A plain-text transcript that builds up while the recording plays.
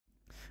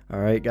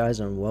Alright guys,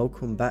 and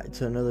welcome back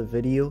to another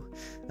video.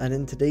 And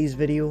in today's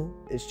video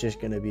it's just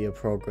going to be a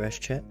progress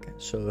check.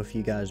 So if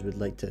you guys would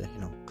like to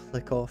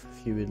click off,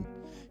 if you would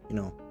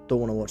don't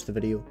want to watch the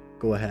video,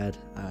 go ahead.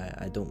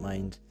 I don't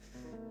mind.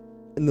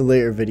 In the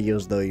later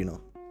videos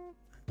though,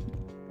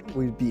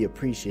 we'd be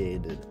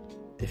appreciated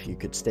if you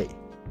could stay.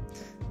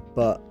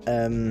 But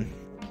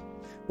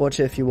watch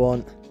it if you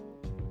want.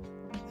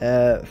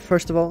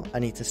 First of all, I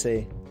need to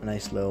say a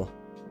nice little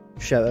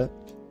shout out.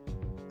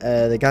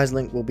 The guy's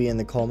link will be in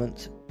the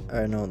comments,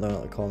 or no,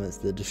 not the comments,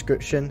 the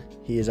description.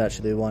 He is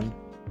actually the one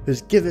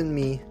who's given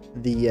me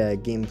the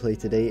gameplay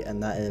today,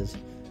 and that is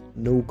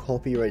No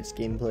Copyrights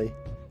Gameplay.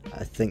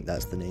 I think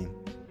that's the name.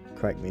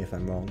 Correct me if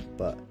I'm wrong,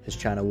 but his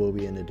channel will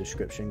be in the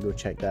description. Go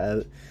check that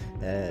out.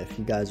 If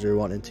you guys are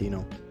wanting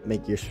to,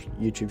 make your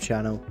YouTube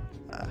channel,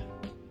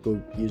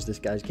 go use this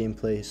guy's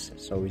gameplays.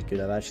 It's always good.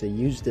 I've actually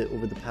used it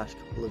over the past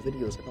couple of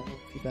videos. I don't know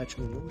if you've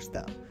actually noticed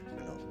that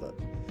or not, but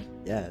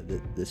yeah,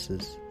 this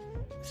is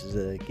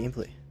a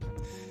gameplay.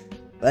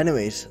 But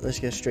anyways, let's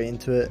get straight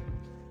into it.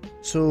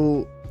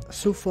 So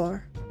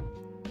far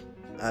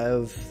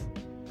I've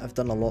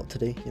done a lot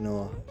today.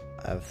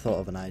 I've thought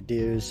of an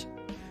ideas,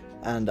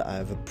 and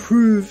I've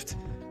approved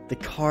the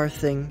car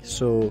thing.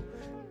 So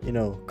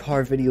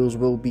car videos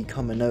will be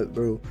coming out,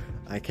 bro.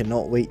 I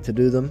cannot wait to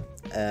do them.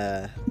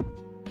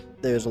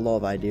 There's a lot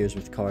of ideas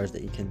with cars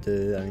that you can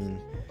do. I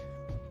mean,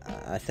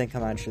 I think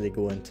I'm actually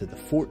going to the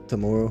fort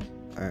tomorrow,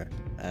 or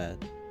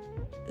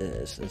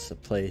it's a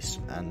place,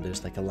 and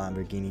there's like a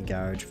Lamborghini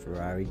garage,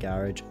 Ferrari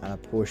garage, and a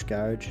Porsche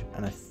garage,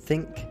 and I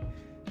think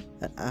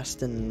an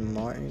Aston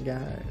Martin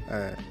garage,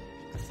 or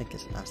I think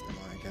it's an Aston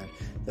Martin garage.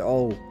 They're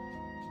all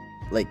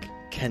like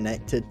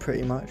connected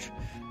pretty much.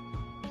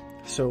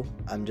 So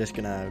I'm just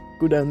gonna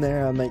go down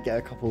there. I might get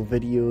a couple of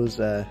videos.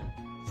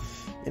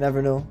 You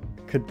never know.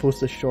 Could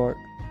post a short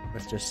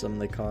with just some of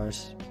the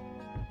cars.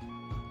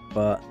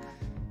 But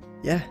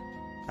yeah,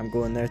 I'm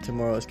going there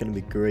tomorrow. It's gonna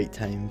be great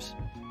times.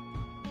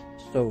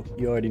 So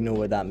you already know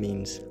what that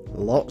means.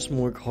 Lots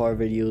more car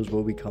videos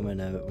will be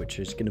coming out, which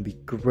is going to be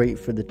great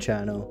for the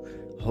channel.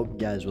 I hope you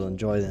guys will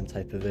enjoy them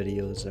type of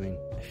videos. I mean,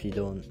 if you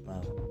don't,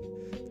 well,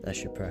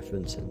 that's your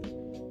preference, and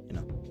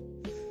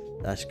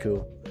that's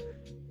cool.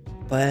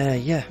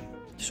 But yeah,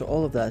 so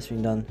all of that's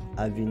been done.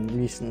 I've been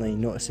recently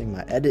noticing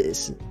my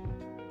edits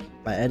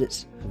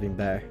have been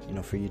better,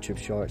 for YouTube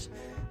Shorts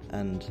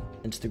and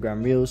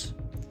Instagram Reels.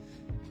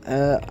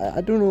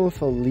 I don't know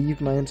if I'll leave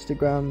my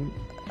Instagram.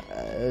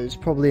 It's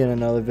probably in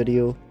another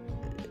video.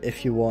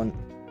 If you want,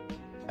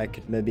 I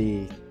could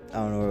maybe,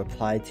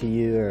 reply to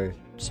you or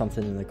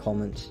something in the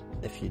comments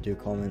if you do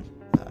comment.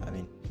 I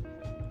mean,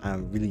 I'm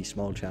a really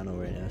small channel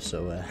right now,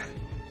 so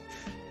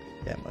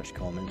get much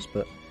comments,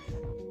 but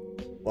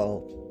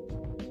well,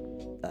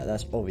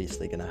 that's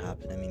obviously gonna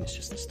happen. I mean, it's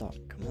just the start.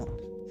 Come on,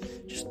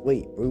 just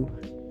wait, bro.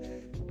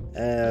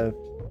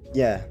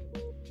 Yeah,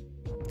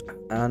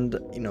 and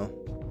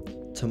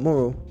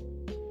tomorrow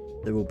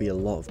there will be a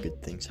lot of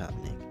good things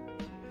happening.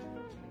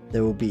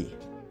 There will be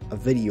a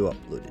video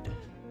uploaded,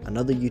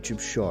 another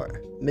YouTube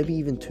short, maybe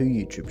even 2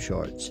 YouTube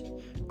shorts,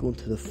 going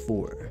to the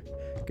fort,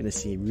 gonna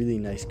see really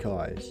nice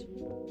cars,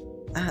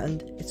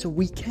 and it's a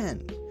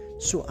weekend,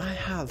 so I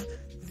have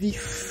the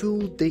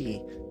full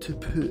day to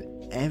put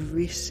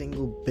every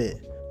single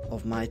bit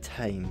of my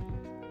time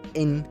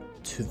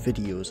into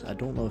videos. I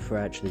don't know if we're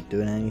actually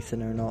doing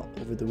anything or not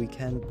over the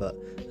weekend, but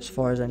as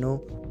far as I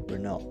know, we're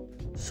not.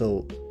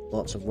 So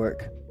lots of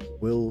work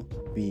will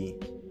be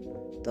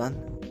done,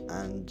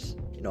 and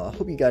I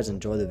hope you guys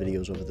enjoy the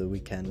videos over the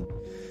weekend,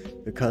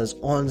 because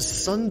on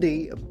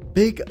Sunday a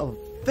big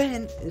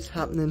event is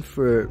happening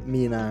for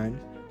me and Aaron,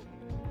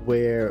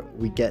 where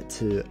we get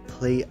to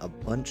play a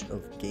bunch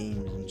of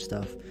games and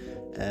stuff.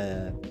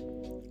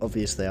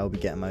 Obviously I'll be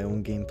getting my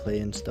own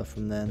gameplay and stuff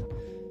from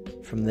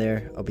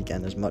there. I'll be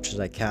getting as much as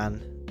I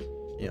can,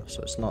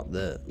 so it's not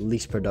the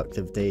least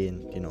productive day,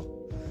 and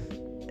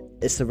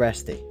it's the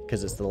rest day,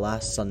 because it's the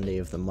last Sunday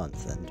of the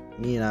month, and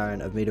me and Aaron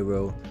have made a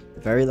rule.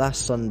 The very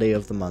last Sunday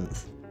of the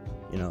month,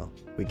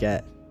 we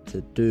get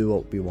to do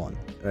what we want,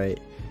 right?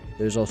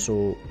 There's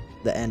also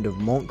the end of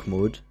monk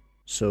mode.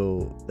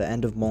 So the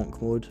end of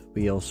monk mode,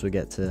 we also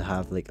get to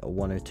have like a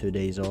 1 or 2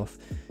 days off,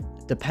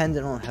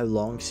 depending on how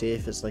long. Say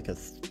if it's like a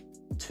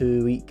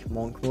 2-week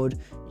monk mode,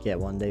 you get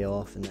 1 day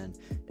off, and then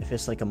if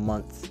it's like a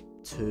month,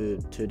 2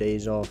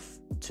 days off,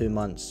 2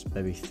 months,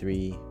 maybe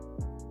 3,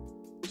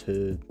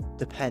 2,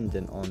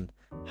 depending on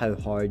how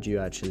hard you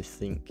actually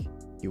think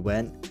you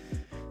went.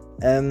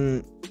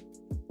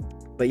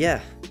 But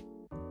yeah,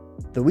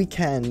 the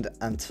weekend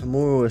and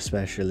tomorrow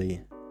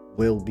especially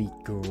will be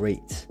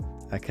great.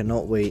 I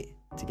cannot wait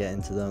to get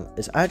into them.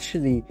 It's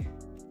actually,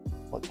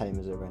 what time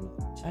is it right now?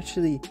 It's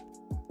actually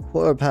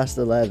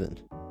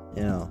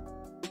 11:15,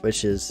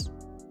 which is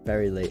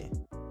very late.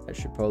 I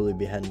should probably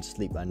be heading to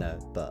sleep by now,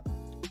 but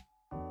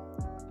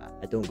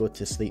I don't go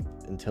to sleep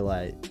until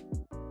I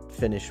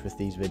finish with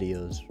these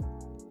videos.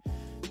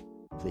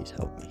 Please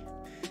help me.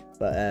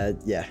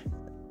 But yeah,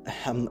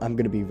 I'm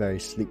gonna be very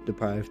sleep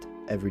deprived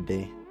every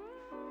day,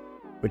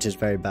 which is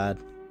very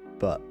bad,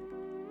 but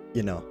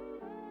you know,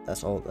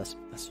 that's what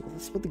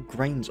the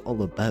grind's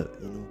all about,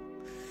 you know.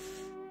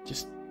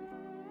 Just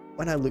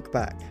when I look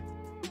back,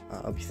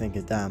 I'll be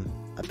thinking, damn,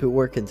 I put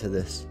work into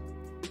this.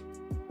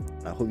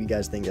 I hope you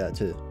guys think that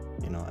too.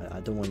 You know, I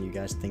don't want you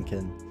guys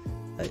thinking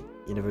that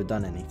you never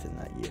done anything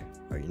that year,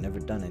 or you never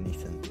done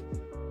anything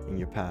in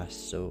your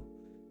past, so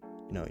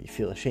you know, you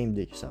feel ashamed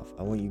of yourself.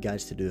 I want you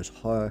guys to do as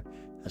hard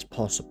as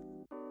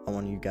possible. I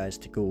want you guys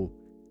to go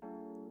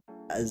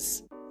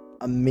as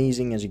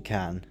amazing as you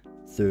can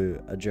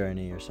through a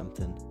journey or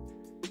something.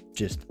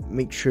 Just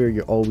make sure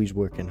you're always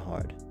working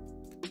hard.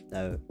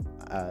 Now,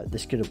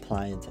 this could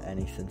apply into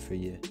anything for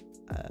you.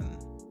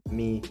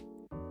 Me,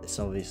 it's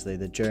obviously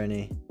the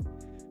journey,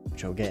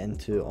 which I'll get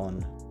into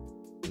on,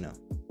 you know,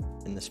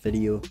 in this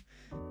video.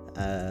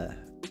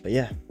 But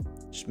yeah,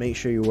 just make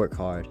sure you work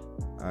hard.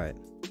 Alright,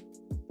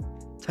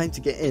 time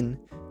to get in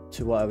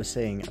to what I was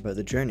saying about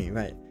the journey,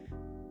 right?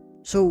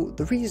 So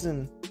the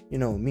reason, you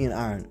know, me and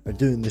Aaron are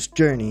doing this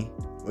journey,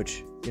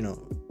 which, you know,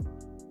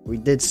 we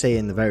did say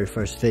in the very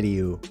first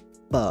video,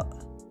 but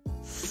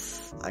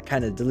I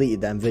kind of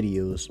deleted them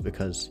videos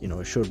because, you know,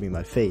 it showed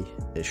my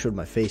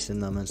face in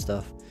them and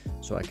stuff,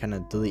 so I kind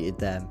of deleted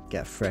them,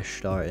 get a fresh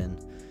start in,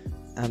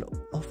 and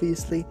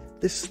obviously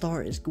this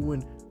start is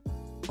going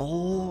a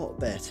lot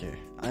better.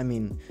 I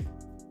mean,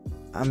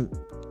 I'm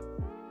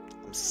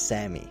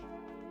semi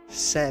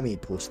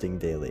posting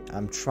daily.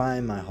 I'm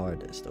trying my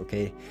hardest,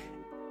 okay?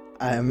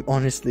 I am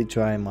honestly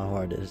trying my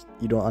hardest.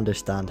 You don't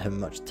understand how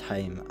much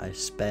time I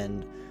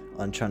spend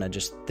on trying to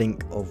just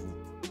think of,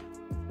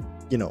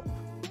 you know,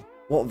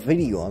 what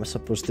video I'm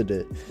supposed to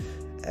do.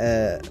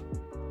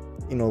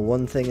 You know,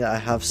 one thing that I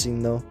have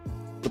seen though,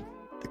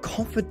 the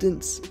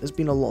confidence has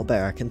been a lot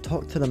better. I can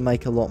talk to the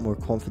mic a lot more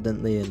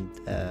confidently, and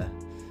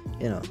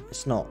you know,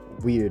 it's not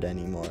weird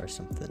anymore or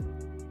something.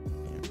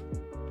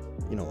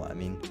 You know what I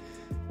mean.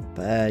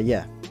 But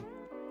yeah,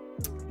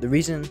 the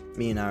reason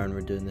me and Aaron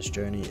were doing this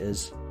journey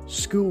is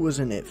school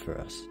wasn't it for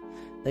us.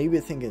 Now you'll be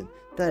thinking,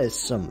 that is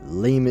some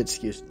lame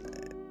excuse.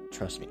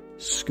 Trust me,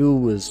 school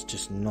was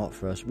just not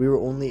for us. We were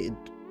only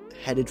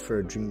headed for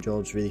our dream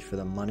jobs, really, for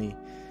the money.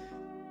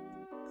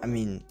 I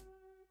mean,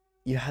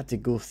 you had to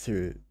go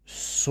through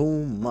so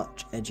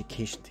much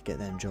education to get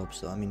them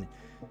jobs, though. I mean,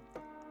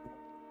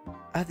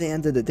 at the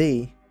end of the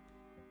day,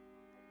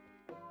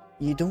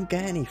 you don't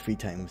get any free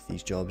time with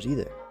these jobs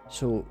either.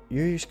 So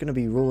you're just going to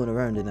be rolling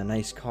around in a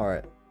nice car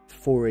at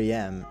 4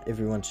 a.m.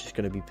 Everyone's just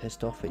going to be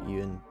pissed off at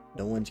you and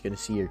no one's going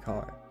to see your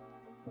car.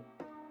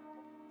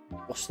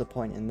 What's the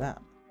point in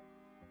that?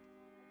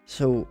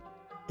 So,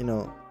 you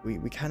know,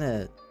 we kind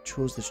of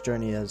chose this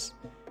journey as,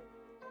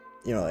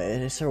 you know,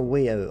 it's our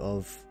way out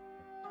of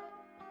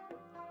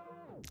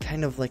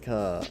kind of like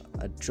a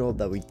job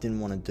that we didn't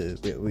want to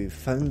do. We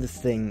found the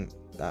thing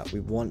that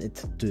we wanted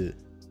to do,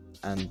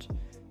 and,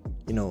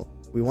 you know,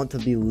 we want to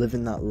be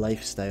living that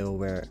lifestyle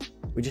where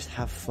we just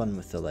have fun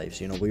with the lives.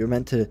 You know, we were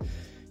meant to,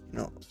 you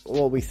know,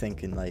 what we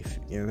think in life,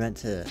 you're meant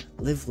to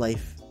live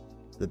life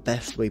the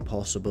best way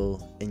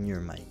possible in your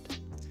mind.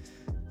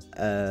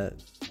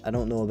 I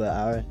don't know about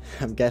Aaron.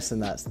 I'm guessing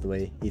that's the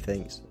way he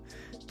thinks,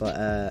 but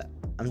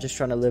I'm just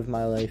trying to live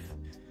my life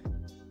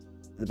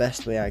the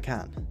best way I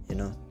can, you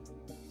know.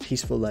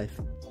 Peaceful life,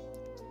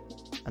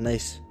 a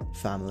nice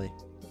family,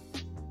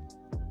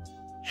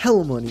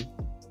 hell money,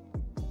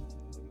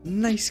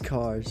 nice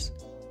cars,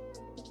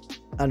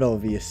 and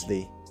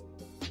obviously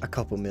a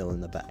couple mil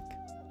in the bank.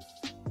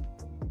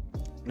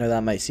 Now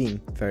that might seem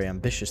very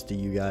ambitious to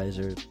you guys,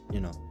 or, you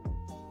know,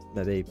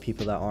 maybe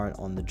people that aren't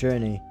on the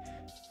journey,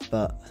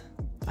 but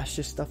that's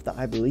just stuff that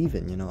I believe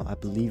in, you know. I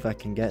believe I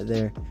can get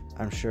there.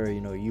 I'm sure,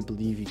 you know, you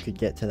believe you could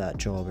get to that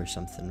job or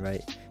something,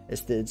 right?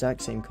 It's the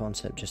exact same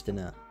concept, just in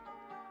a,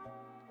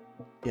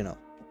 you know,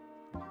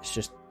 it's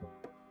just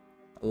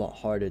a lot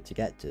harder to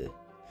get to.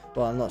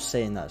 Well, I'm not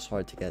saying that it's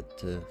hard to get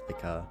to,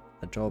 like, a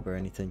job or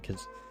anything,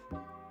 because,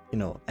 you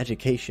know,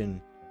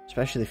 education,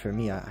 especially for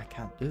me, I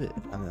can't do it.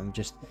 I'm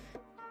just,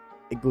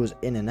 it goes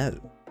in and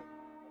out,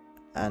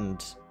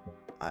 and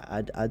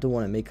I don't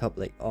want to make up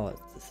like, oh,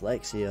 it's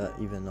dyslexia,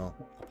 even though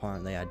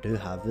apparently I do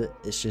have it.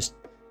 It's just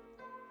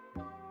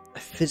I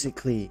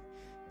physically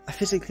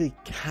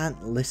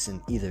can't listen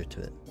either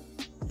to it.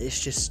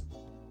 It's just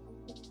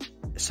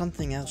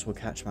something else will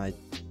catch my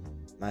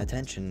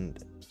attention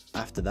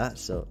after that.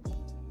 So,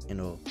 you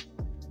know,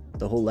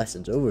 the whole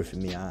lesson's over for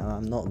me.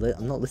 I'm not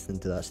listening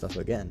to that stuff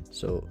again.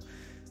 So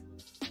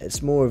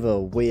it's more of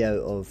a way out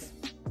of,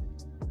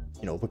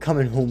 you know,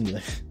 becoming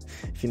homeless,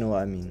 if you know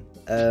what I mean.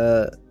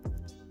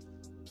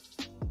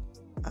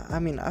 I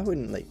mean, I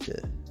wouldn't like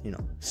to, you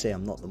know, say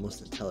I'm not the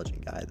most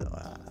intelligent guy, though.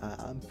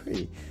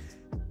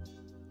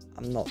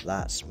 I'm not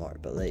that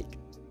smart, but, like,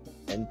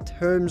 in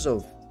terms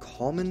of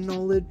common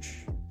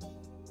knowledge,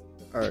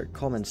 or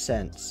common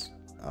sense,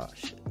 oh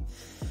shit,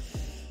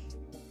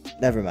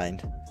 never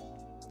mind,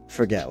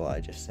 forget what I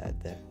just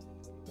said there,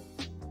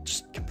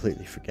 just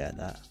completely forget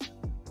that.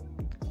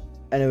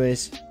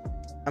 Anyways,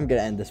 I'm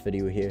gonna end this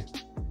video here.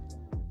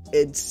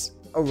 It's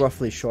a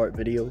roughly short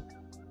video,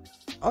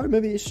 or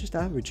maybe it's just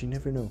average, you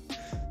never know.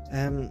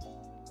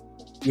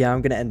 Yeah,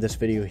 I'm gonna end this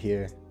video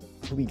here.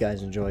 Hope you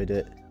guys enjoyed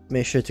it.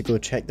 Make sure to go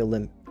check the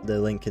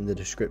link in the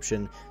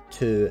description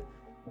to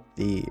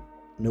the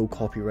no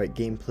copyright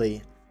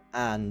gameplay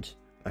and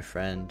my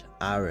friend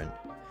Aaron,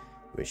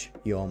 which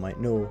you all might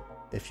know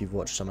if you've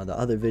watched some of the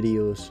other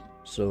videos,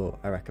 so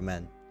I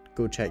recommend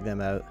go check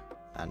them out,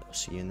 and I'll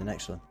see you in the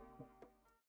next one.